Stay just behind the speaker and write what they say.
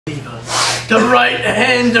the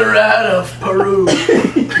right-hander out of Peru.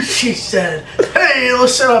 She said, "Hey,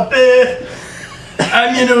 listen up,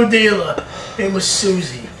 I'm your new dealer." Name was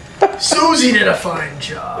Susie. Susie did a fine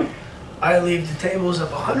job. I leave the tables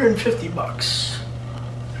up $150.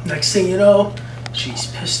 Next thing you know, she's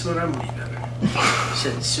pissed when I'm leaving.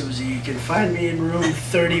 Said, "Susie, you can find me in room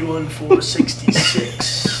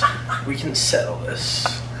 31466. We can settle this."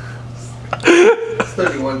 It's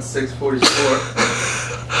 31644.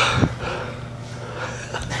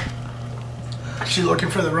 She looking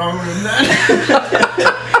for the wrong room then?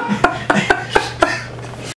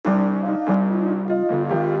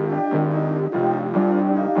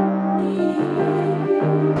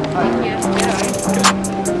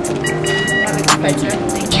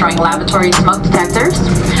 Showing laboratory smoke detectors.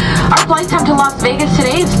 Our flight time to Las Vegas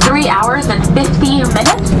today is 3 hours and 50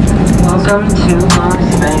 minutes. Welcome to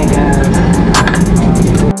Las Vegas.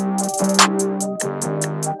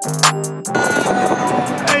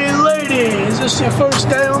 Hey lady, is this your first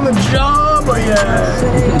day on the job or you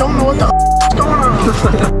don't know what the is going on?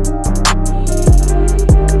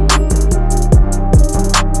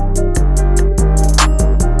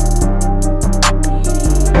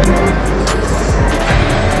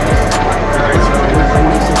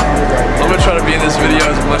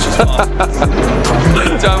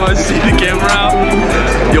 Next time I see the camera out,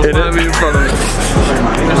 you'll find me in front of it.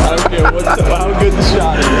 I don't care how good the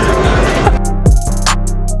shot is.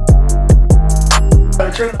 I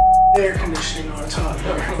turn the air conditioning on top.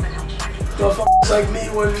 No f***s like me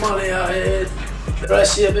win money out here. The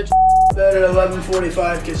rest of you bitch better at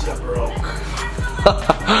 11:45 because you're broke.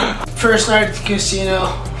 First night at the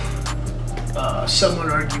casino, some would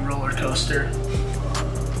argue roller coaster.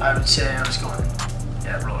 I would say I was going,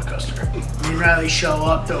 yeah, roller coaster. Me and Riley show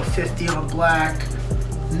up, throw 50 on black,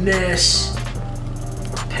 miss,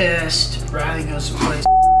 we're pissed. Riley goes and plays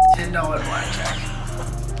 $10 blackjack.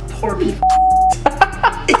 Poor people.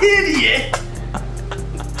 Idiot!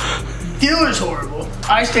 Dealer's horrible.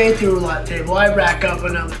 I stay through a roulette table, I rack up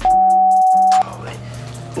another probably.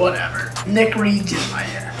 Whatever. Nick Reed's in my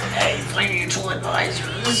head. Hey, financial advisor,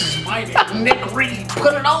 this is my name, Nick Reed.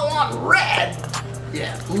 Put it all on red.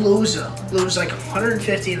 Yeah, lose like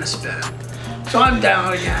 150 in a spin. So I'm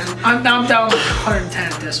down again. I'm down like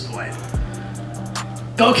 110 at this point.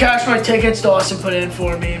 Go cash my tickets, Dawson put in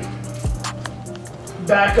for me.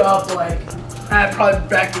 Back up like, I'd probably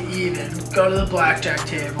back to even. Go to the blackjack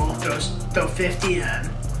table, throw 50 in.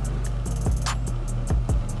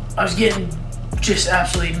 I was getting just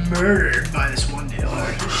absolutely murdered by this one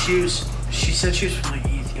dealer. She said she was from like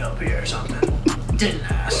Ethiopia or something. Didn't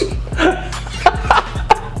ask.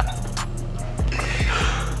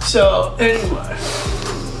 So, anyway,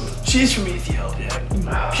 she's from Ethiopia,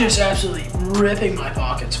 just absolutely ripping my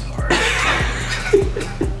pockets apart.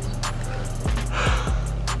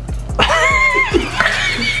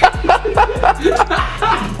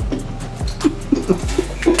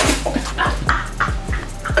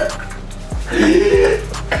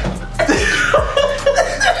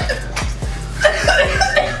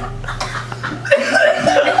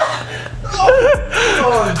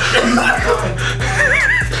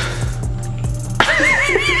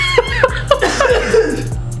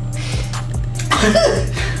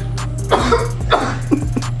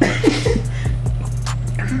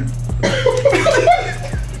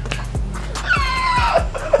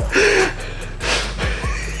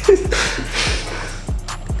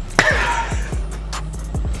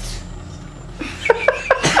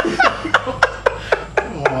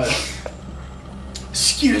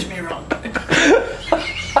 Excuse me, wrong.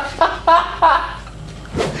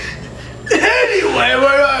 Anyway,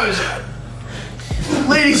 where I was at.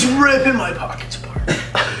 Lady's ripping my pockets apart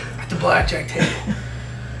at the blackjack table.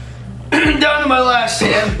 Down to my last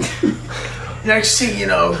hand. Next thing you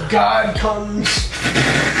know, God comes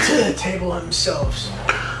to the table himself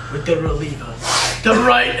with the reliever. The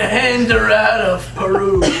right-hander out of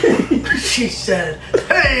Peru. She said,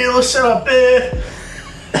 "Hey, listen up,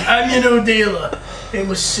 I'm your new dealer." Name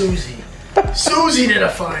was Susie. Susie did a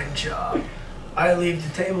fine job. I leave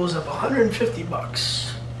the tables up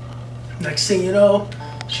 $150. Next thing you know,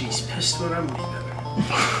 she's pissed when I'm leaving.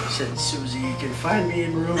 Said, "Susie, you can find me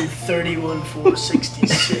in room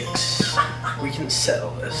 31466. We can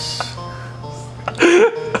settle this."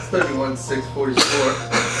 It's 31644.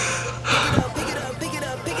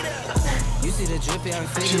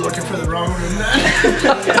 She looking for the wrong room then?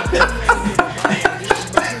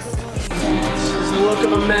 This is the look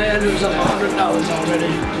of a man who's up $100 already.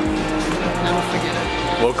 Never forget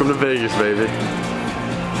it. Welcome to Vegas, baby.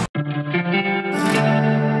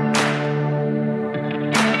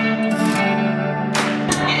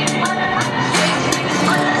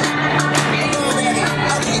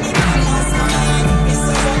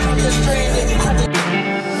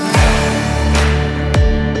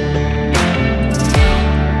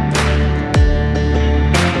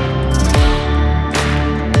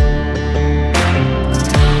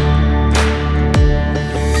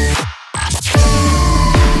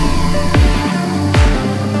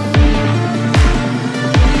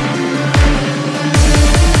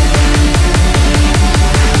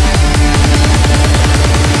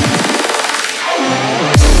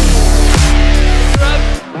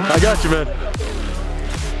 Got you, man.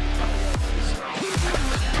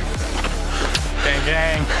 Gang,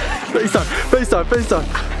 gang. FaceTime, FaceTime, FaceTime.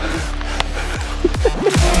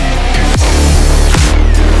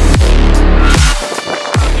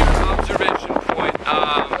 Observation point.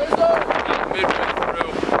 Midway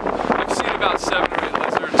through, I've seen about 7 or 8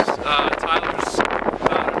 lizards. Tyler's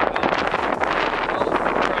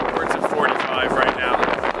upwards of 45 right now.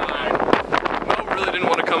 Mo really didn't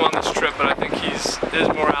want to come on this trip, but I think his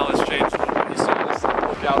morale has changed a little bit. He said, "Let's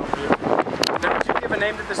look out here." Now, did you give a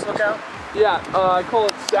name to this lookout? Yeah, I call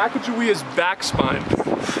it Sacagawea's back spine.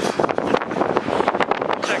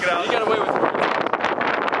 Check it out. You got away with it.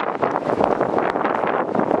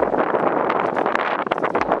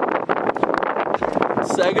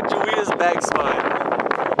 Sacagawea's back spine.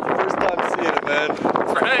 First time seeing it, man.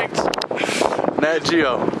 Thanks. Nat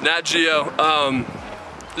Geo. Nat Geo.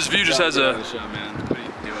 This view just has a.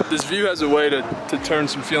 This view has a way to turn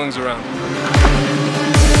some feelings around.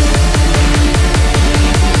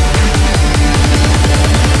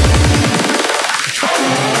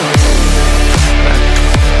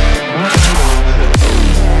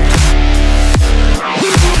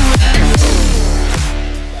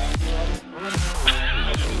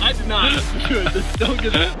 I did not. Good. Don't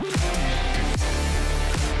get that.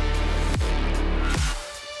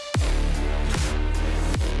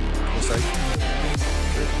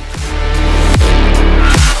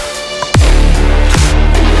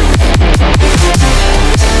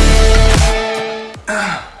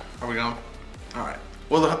 Are we going? Alright.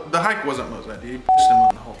 Well, the hike wasn't Mo's idea. He pushed him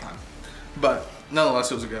on the whole time. But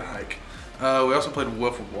nonetheless, it was a good hike. We also played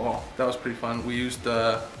Wiffle Ball. That was pretty fun. We used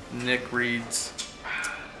Nick Reed's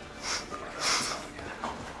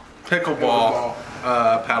pickleball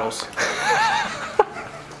paddles.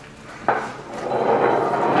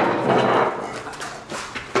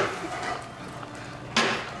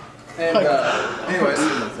 And anyways,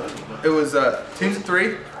 it was teams of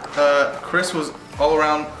 3. Chris was all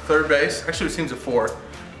around third base. Actually, it was teams of 4.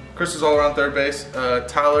 Chris was all around third base.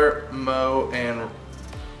 Tyler, Mo, and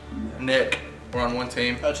Nick were on one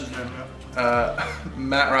team. That's his name,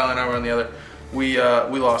 Matt, Riley, and I were on the other. We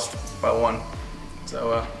lost by 1.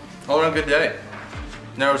 So all around good day.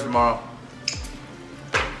 Narrows tomorrow.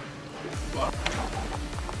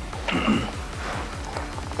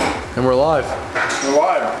 And we're live. We're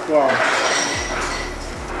live. Well,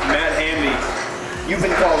 Matt Hamby, you've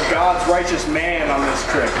been called God's righteous man on this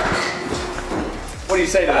trip. What do you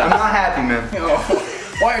say to that? I'm not happy, man. Oh,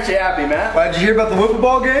 why aren't you happy, Matt? Why, did you hear about the Wiffle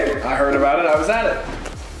Ball game? I heard about it. I was at it.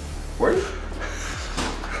 Where?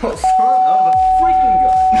 Oh, son of a freaking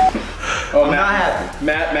gun. Oh, I'm Matt, not happy.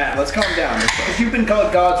 Matt, let's calm down. Because you've been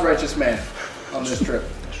called God's righteous man on this trip.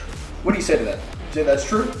 What do you say to that? You say that's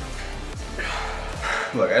true?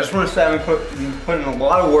 Look, I just want to say we put in a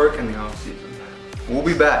lot of work in the off season. We'll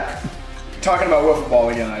be back. You're talking about Wiffle Ball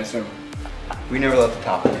again, I assume. We never left the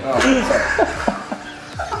topic. Oh, sorry.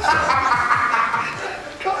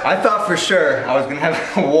 I thought for sure I was gonna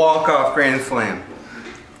have a walk-off grand slam,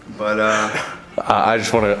 but I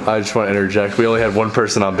just want to interject. We only had 1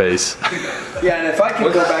 person on base. Yeah, and if I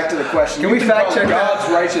can go back to the question, Can we fact check God's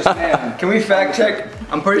that? righteous man? Can we fact check?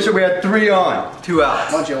 I'm pretty sure we had 3 on, 2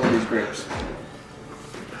 outs. Why don't you hold these grapes?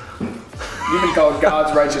 You've been called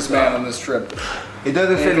God's righteous man on this trip. It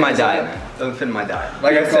doesn't fit in my diet, man. It doesn't fit in my diet.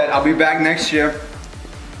 Like I said, I'll be back next year.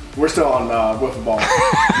 We're still on Wiffle Ball.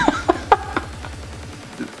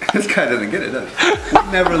 This guy doesn't get it, does he?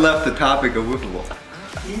 We never left the topic of Wiffle Ball.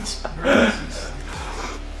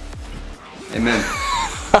 Amen.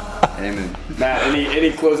 Amen. Matt,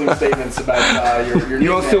 any closing statements about your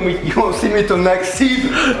You won't see me till next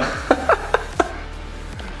season.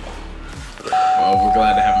 Well, we're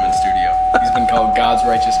glad to have him in studio. He's been called God's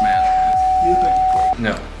righteous man.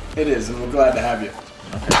 No. It is, and we're glad to have you.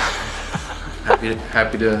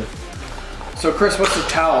 Happy to. So, Chris, what's the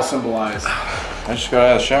towel symbolize? I just got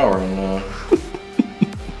out of the shower and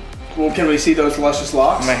Well, can we see those luscious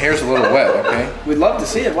locks? my hair's a little wet. Okay. We'd love to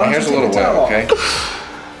see it. Why My don't hair's you a take little the towel wet. off? Okay.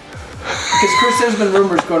 Because Chris, there's been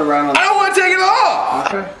rumors going around on. I don't want to take it off!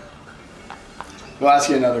 Okay. We'll ask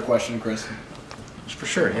you another question, Chris. For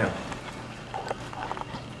sure. Yeah.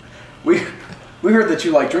 We heard that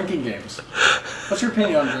you like drinking games. What's your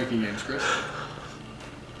opinion on drinking games, Chris?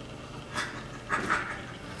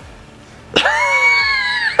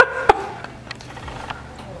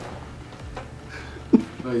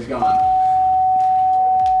 Oh, he's gone.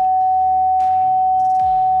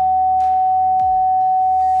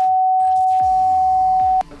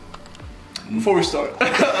 Before we start,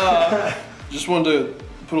 just wanted to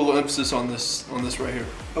put a little emphasis on this right here.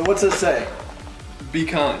 But what's it say? Be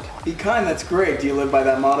kind. Be kind, that's great. Do you live by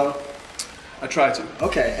that motto? I try to.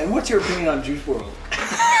 Okay, and what's your opinion on Juice WRLD?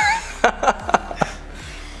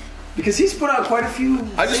 Because he's put out quite a few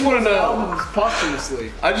albums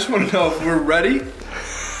posthumously. I just want to know if we're ready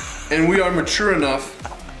and we are mature enough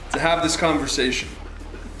to have this conversation.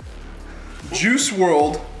 Juice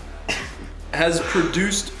WRLD has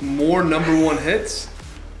produced more #1 hits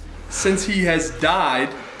since he has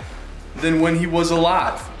died than when he was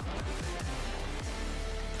alive.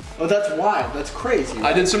 Oh, that's wild. That's crazy.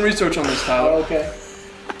 Right? I did some research on this, Tyler. Oh, okay.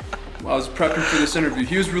 I was prepping for this interview.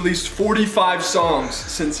 He has released 45 songs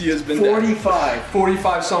since he has been 45. dead.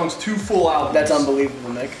 45 songs, 2 full albums. That's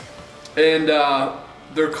unbelievable, Nick. And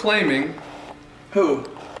they're claiming... Who?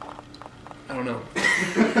 I don't know.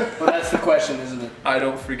 Well, that's the question, isn't it? I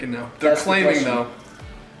don't freaking know. They're claiming though,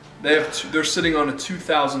 they're sitting on a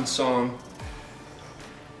 2,000 song.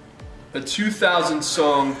 A 2,000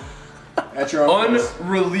 song at your own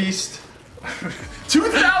unreleased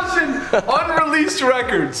 2,000 unreleased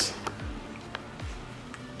records.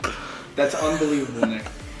 That's unbelievable, Nick.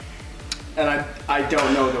 And I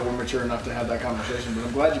don't know that we're mature enough to have that conversation, but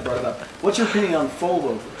I'm glad you brought it up. What's your opinion on fold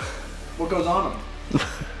over? What goes on them?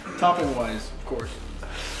 Topping wise, of course.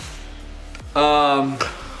 I'm a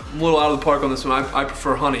little out of the park on this one. I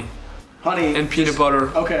prefer honey. Honey and peanut butter.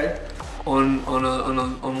 Okay. On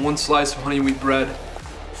one slice of honey wheat bread,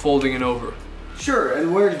 folding it over. Sure.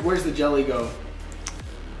 And where's the jelly go?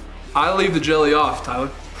 I leave the jelly off,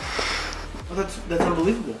 Tyler. Well, that's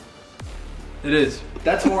unbelievable. It is.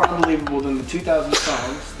 That's more unbelievable than the 2,000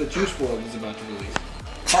 songs that Juice WRLD is about to release.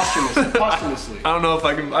 Posthumously. I don't know if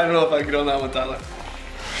I can on that one, Tyler.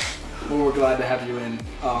 Well, we're glad to have you in.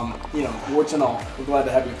 You know, warts and all, we're glad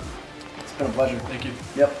to have you. It's been a pleasure. Thank you.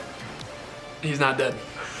 Yep. He's not dead.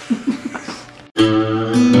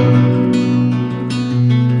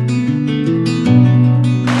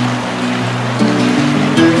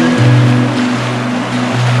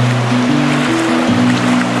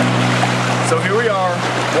 So here we are,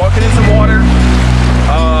 walking in some water.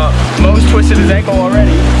 Mo's twisted his ankle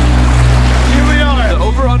already. Here we are. The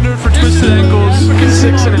over-under for twisted ankles,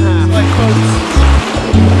 6.5.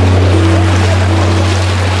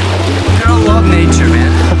 You don't love nature,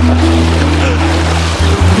 man.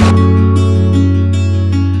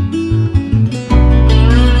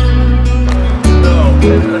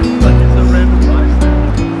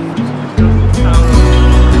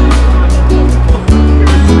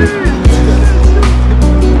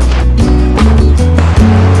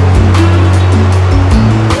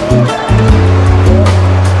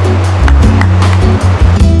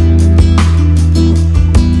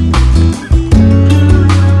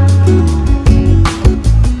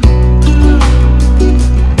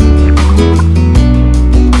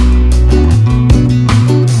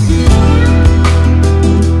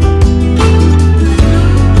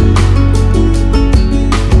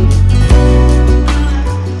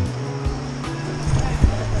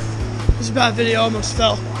 Bad video, almost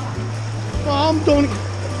fell. Oh, I'm doing it.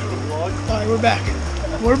 Alright, we're back.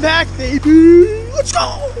 We're back, baby. Let's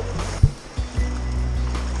go!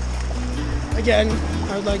 Again,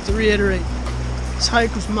 I would like to reiterate, this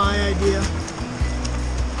hike was my idea.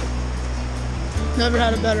 Never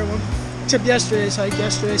had a better one. Except yesterday's hike.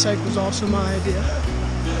 Yesterday's hike was also my idea.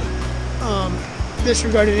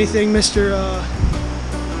 Disregard anything Mr.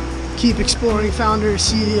 Keep Exploring founder,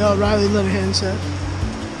 CEO Riley Linehan said.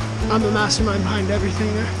 I'm the mastermind behind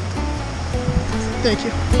everything there. Thank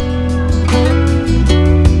you.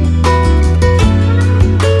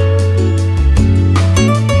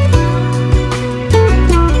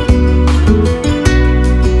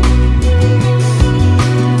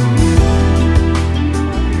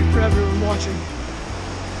 For everyone watching,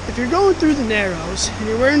 if you're going through the Narrows and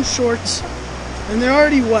you're wearing shorts and they're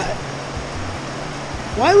already wet,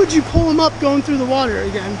 why would you pull them up going through the water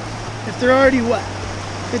again if they're already wet?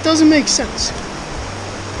 It doesn't make sense.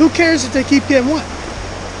 Who cares if they keep getting wet?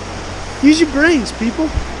 Use your brains, people.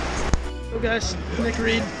 So guys, Nick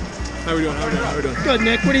Reed. How we doing? How we doing? Good,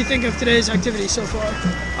 Nick. What do you think of today's activity so far?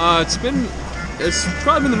 It's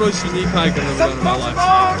probably been the most unique hike I've ever done in my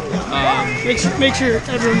life. Make sure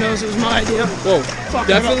everyone knows it was my idea. Whoa,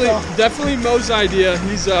 definitely Mo's idea.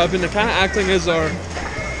 He's been kind of acting as our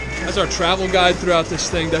travel guide throughout this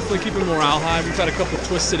thing. Definitely keeping morale high. We've had a couple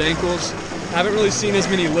twisted ankles. Haven't really seen as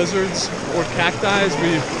many lizards or cacti as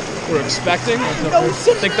we were expecting. I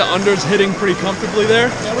think the under's hitting pretty comfortably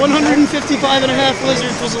there. Yeah, 155.5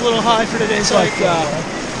 lizards was a little high for today's hike.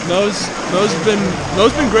 Mo's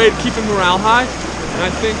been great keeping morale high, and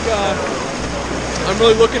I think I'm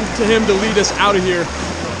really looking to him to lead us out of here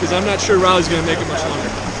because I'm not sure Riley's going to make it much longer.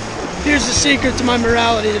 Here's the secret to my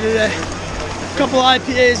morality today. A couple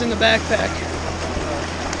IPAs in the backpack.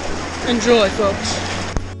 Enjoy, folks.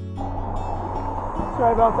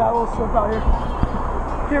 Sorry about that, little slip out here.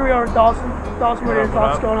 Here we are with Dawson. Dawson, what are your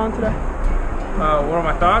thoughts going on today? What are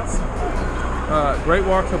my thoughts? Great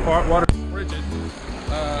walk so far. Water's frigid.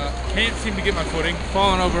 Can't seem to get my footing.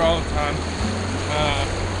 Falling over all the time.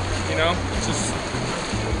 You know, it's just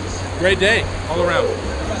a great day all around.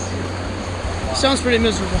 Sounds pretty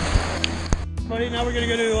miserable. Buddy, now we're gonna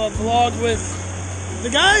go to a vlog with the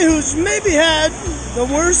guy who's maybe had the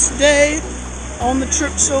worst day on the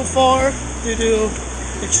trip so far due to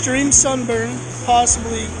extreme sunburn,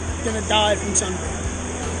 possibly gonna die from sunburn.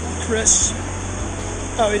 Chris,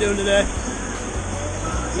 how are we doing today?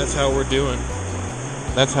 That's how we're doing.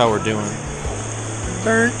 That's how we're doing.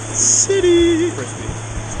 Burnt City. Crispy.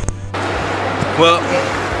 Well,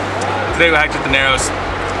 today we hiked at the Narrows.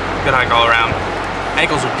 Good hike all around.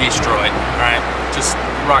 Ankles are destroyed, alright? Just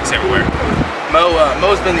rocks everywhere.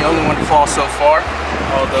 Mo's been the only one to fall so far,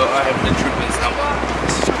 although I have been tripping and stumbling.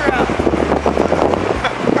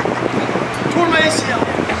 Tore my ACL.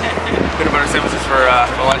 Peanut butter sandwiches for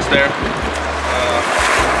lunch there.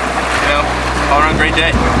 You know, all around great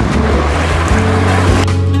day.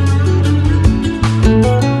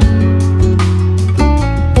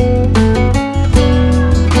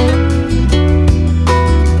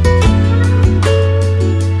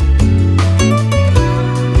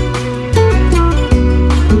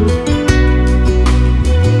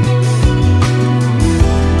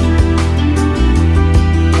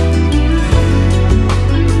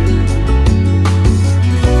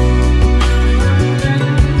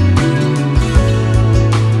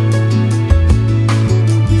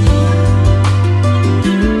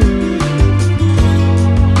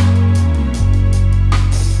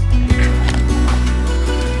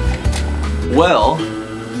 Well,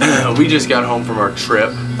 we just got home from our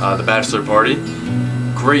trip, the Bachelor party.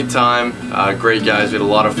 Great time, great guys, we had a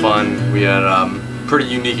lot of fun. We had pretty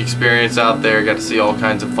unique experience out there, got to see all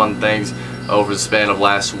kinds of fun things over the span of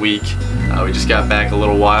last week. We just got back a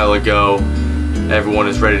little while ago. Everyone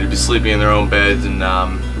is ready to be sleeping in their own beds and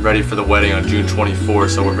ready for the wedding on June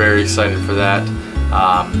 24th, so we're very excited for that.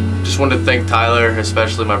 Just wanted to thank Tyler,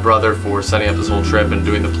 especially my brother, for setting up this whole trip and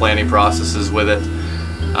doing the planning processes with it.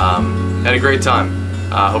 Had a great time.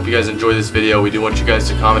 Hope you guys enjoyed this video. We do want you guys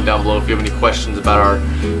to comment down below if you have any questions about our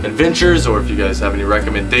adventures or if you guys have any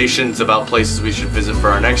recommendations about places we should visit for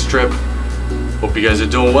our next trip. Hope you guys are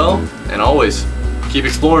doing well, and always keep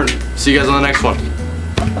exploring. See you guys on the next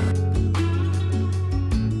one.